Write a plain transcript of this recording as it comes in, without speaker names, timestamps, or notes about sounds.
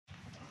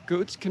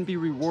Goats can be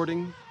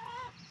rewarding,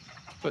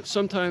 but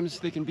sometimes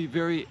they can be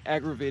very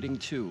aggravating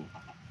too.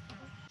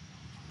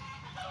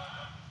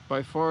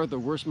 By far the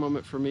worst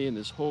moment for me in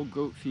this whole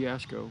goat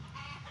fiasco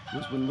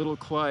was when little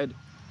Clyde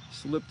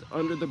slipped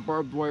under the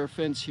barbed wire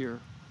fence here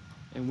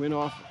and went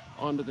off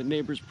onto the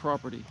neighbor's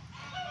property.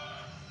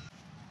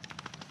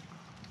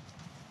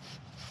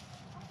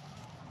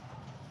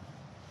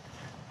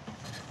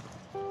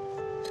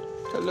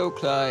 Hello,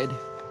 Clyde.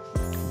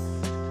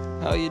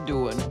 How you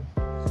doing?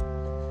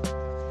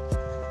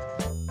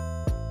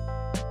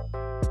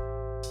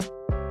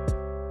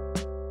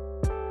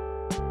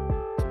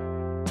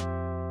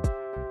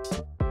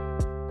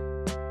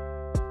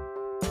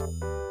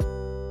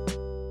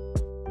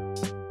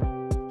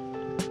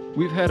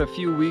 We've had a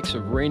few weeks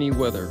of rainy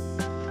weather,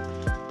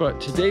 but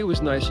today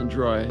was nice and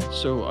dry,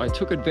 so I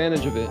took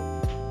advantage of it.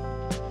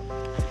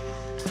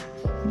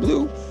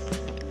 Blue,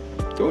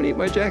 don't eat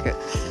my jacket.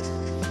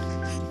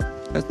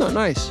 That's not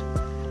nice.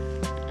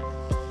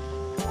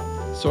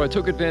 So I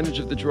took advantage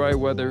of the dry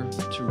weather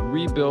to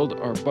rebuild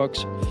our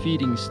buck's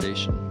feeding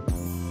station.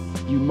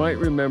 You might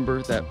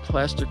remember that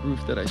plastic roof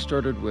that I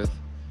started with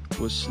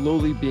was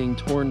slowly being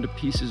torn to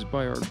pieces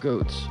by our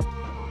goats.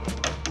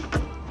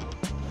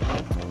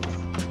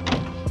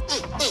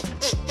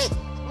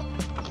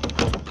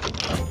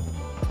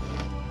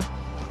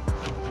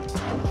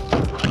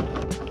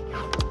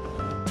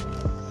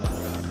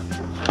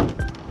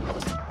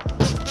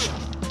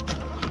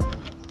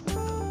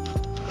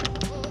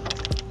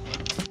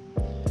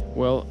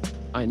 Well,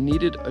 I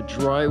needed a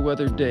dry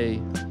weather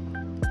day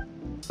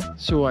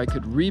so I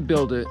could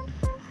rebuild it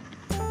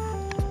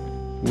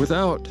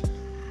without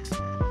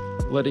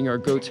letting our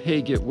goats'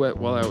 hay get wet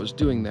while I was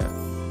doing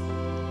that.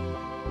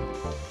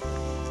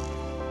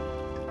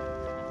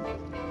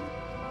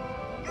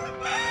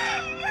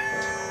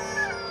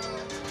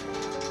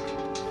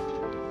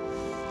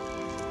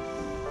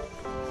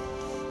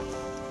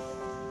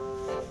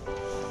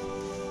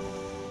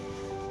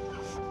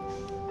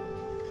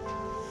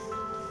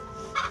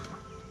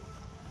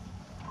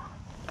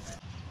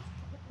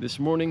 This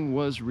morning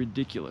was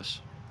ridiculous.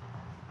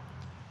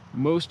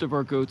 Most of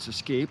our goats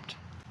escaped.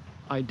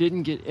 I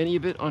didn't get any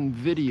of it on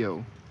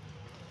video.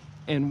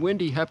 And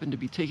Wendy happened to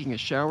be taking a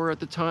shower at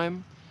the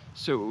time,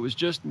 so it was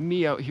just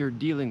me out here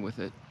dealing with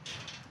it.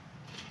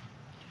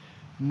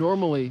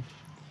 Normally,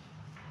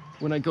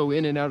 when I go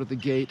in and out of the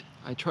gate,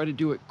 I try to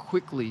do it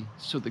quickly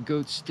so the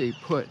goats stay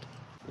put.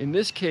 In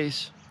this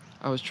case,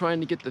 I was trying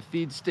to get the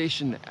feed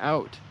station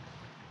out.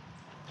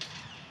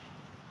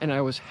 And I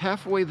was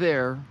halfway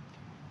there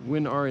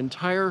when our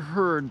entire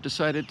herd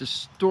decided to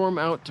storm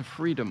out to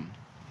freedom.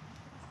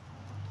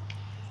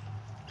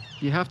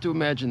 You have to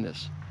imagine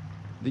this.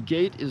 The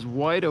gate is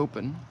wide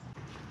open,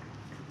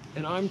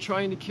 and I'm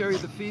trying to carry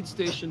the feed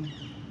station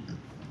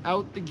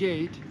out the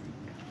gate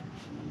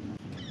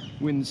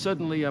when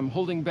suddenly I'm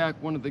holding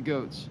back one of the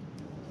goats.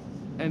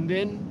 And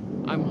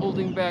then I'm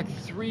holding back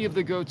 3 of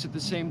the goats at the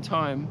same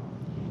time,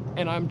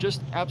 and I'm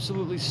just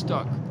absolutely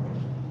stuck.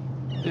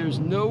 There's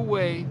no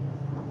way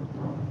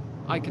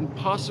I can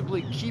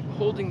possibly keep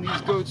holding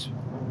these goats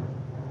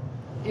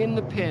in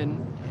the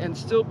pen and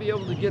still be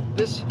able to get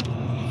this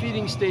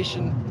feeding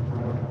station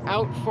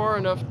out far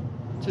enough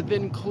to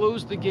then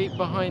close the gate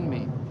behind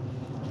me.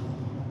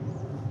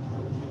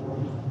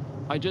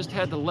 I just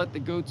had to let the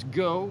goats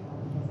go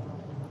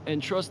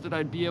and trust that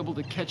I'd be able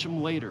to catch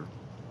them later.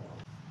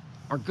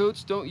 Our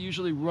goats don't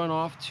usually run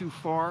off too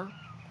far,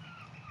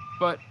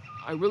 but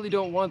I really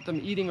don't want them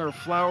eating our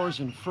flowers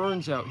and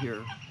ferns out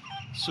here.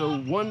 So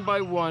one by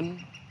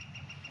one,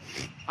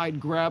 I'd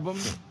grab them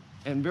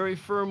and very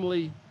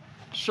firmly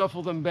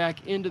shuffle them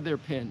back into their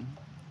pen.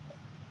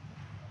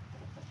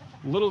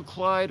 Little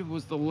Clyde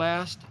was the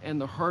last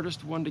and the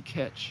hardest one to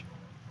catch.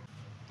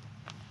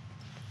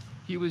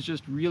 He was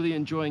just really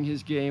enjoying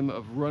his game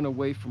of run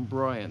away from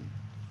Brian.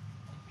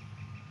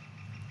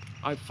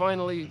 I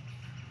finally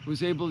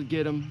was able to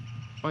get him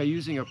by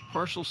using a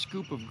partial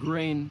scoop of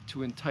grain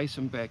to entice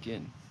him back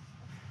in.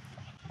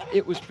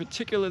 It was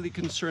particularly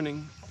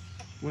concerning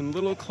when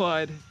little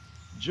Clyde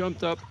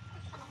jumped up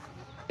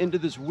into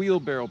this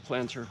wheelbarrow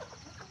planter.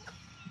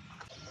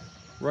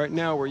 Right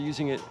now we're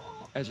using it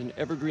as an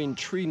evergreen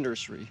tree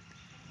nursery,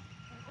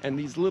 and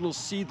these little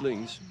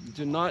seedlings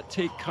do not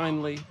take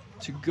kindly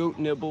to goat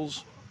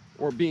nibbles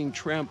or being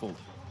trampled.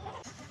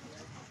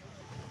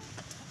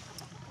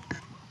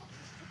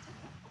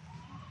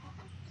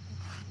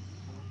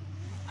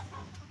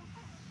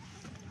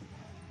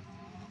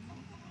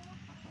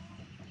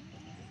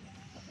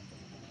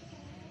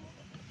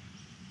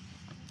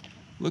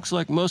 Looks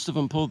like most of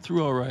them pulled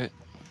through all right.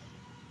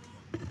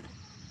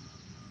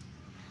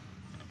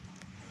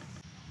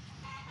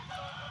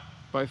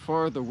 By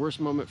far the worst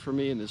moment for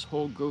me in this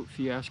whole goat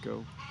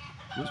fiasco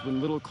was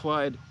when little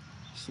Clyde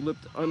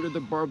slipped under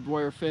the barbed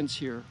wire fence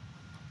here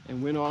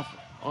and went off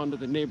onto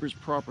the neighbor's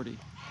property.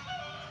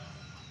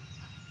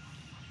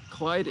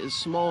 Clyde is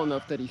small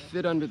enough that he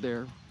fit under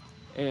there,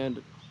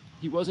 and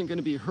he wasn't going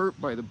to be hurt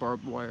by the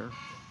barbed wire.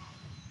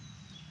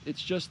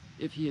 It's just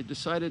if he had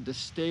decided to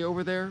stay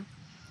over there,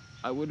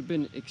 I would have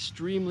been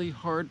extremely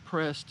hard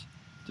pressed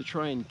to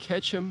try and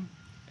catch him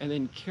and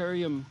then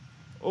carry him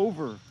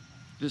over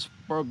this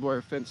barbed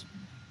wire fence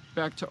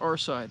back to our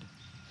side.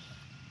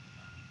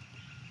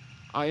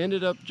 I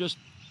ended up just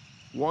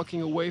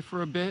walking away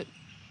for a bit.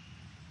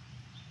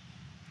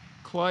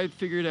 Clyde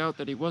figured out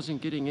that he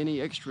wasn't getting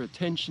any extra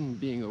attention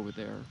being over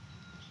there,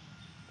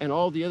 and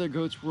all the other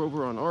goats were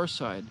over on our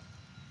side.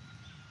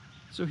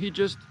 So he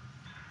just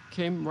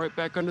came right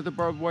back under the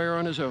barbed wire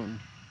on his own.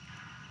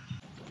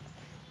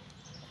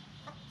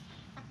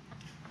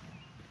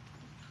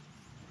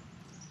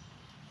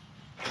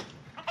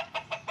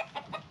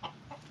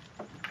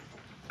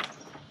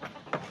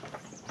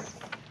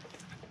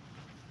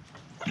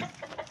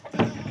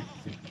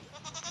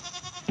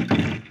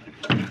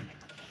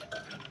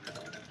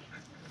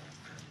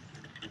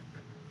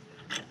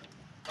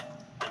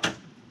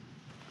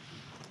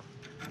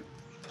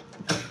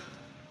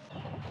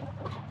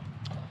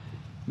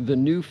 The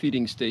new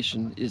feeding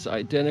station is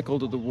identical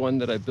to the one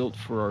that I built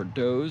for our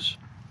does.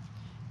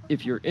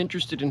 If you're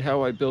interested in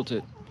how I built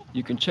it,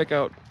 you can check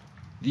out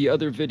the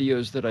other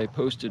videos that I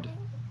posted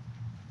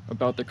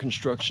about the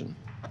construction.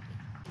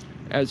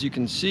 As you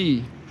can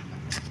see,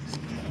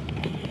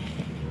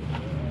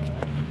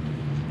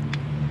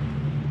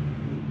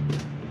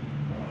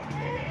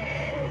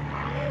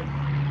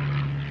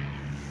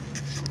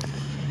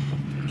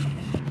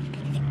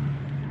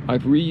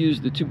 I've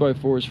reused the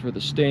 2x4s for the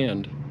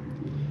stand.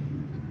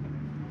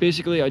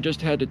 Basically, I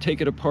just had to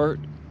take it apart,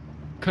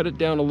 cut it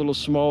down a little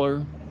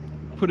smaller,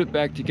 put it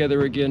back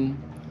together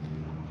again,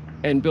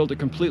 and build a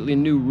completely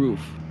new roof.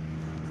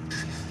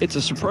 It's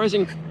a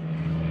surprising... That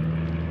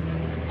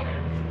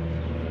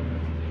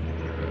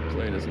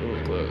plane is a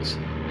little close.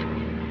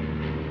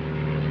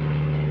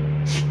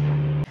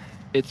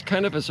 It's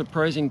kind of a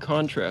surprising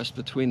contrast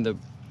between the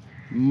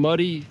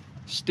muddy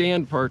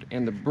stand part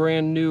and the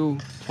brand new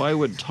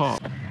plywood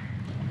top.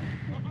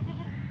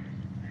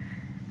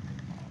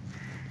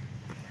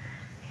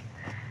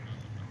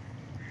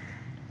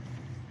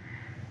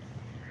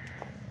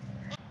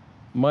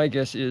 My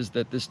guess is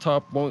that this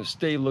top won't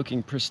stay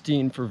looking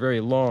pristine for very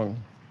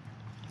long.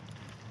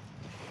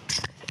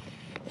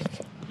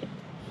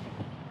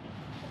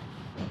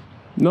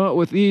 Not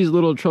with these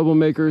little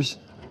troublemakers.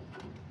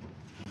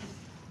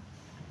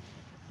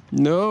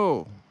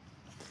 No.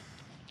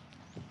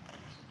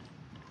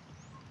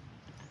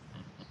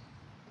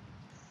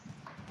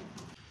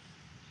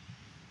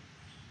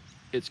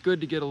 It's good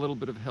to get a little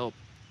bit of help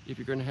if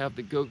you're going to have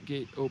the goat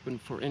gate open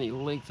for any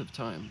length of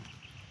time.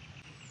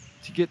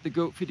 To get the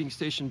goat feeding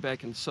station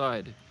back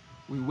inside,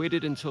 we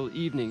waited until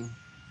evening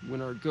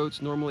when our goats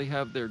normally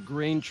have their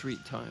grain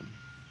treat time.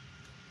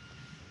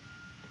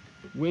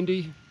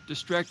 Wendy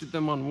distracted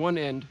them on one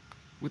end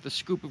with a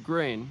scoop of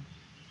grain,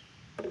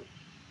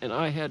 and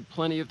I had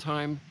plenty of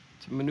time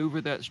to maneuver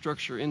that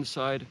structure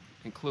inside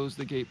and close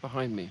the gate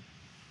behind me.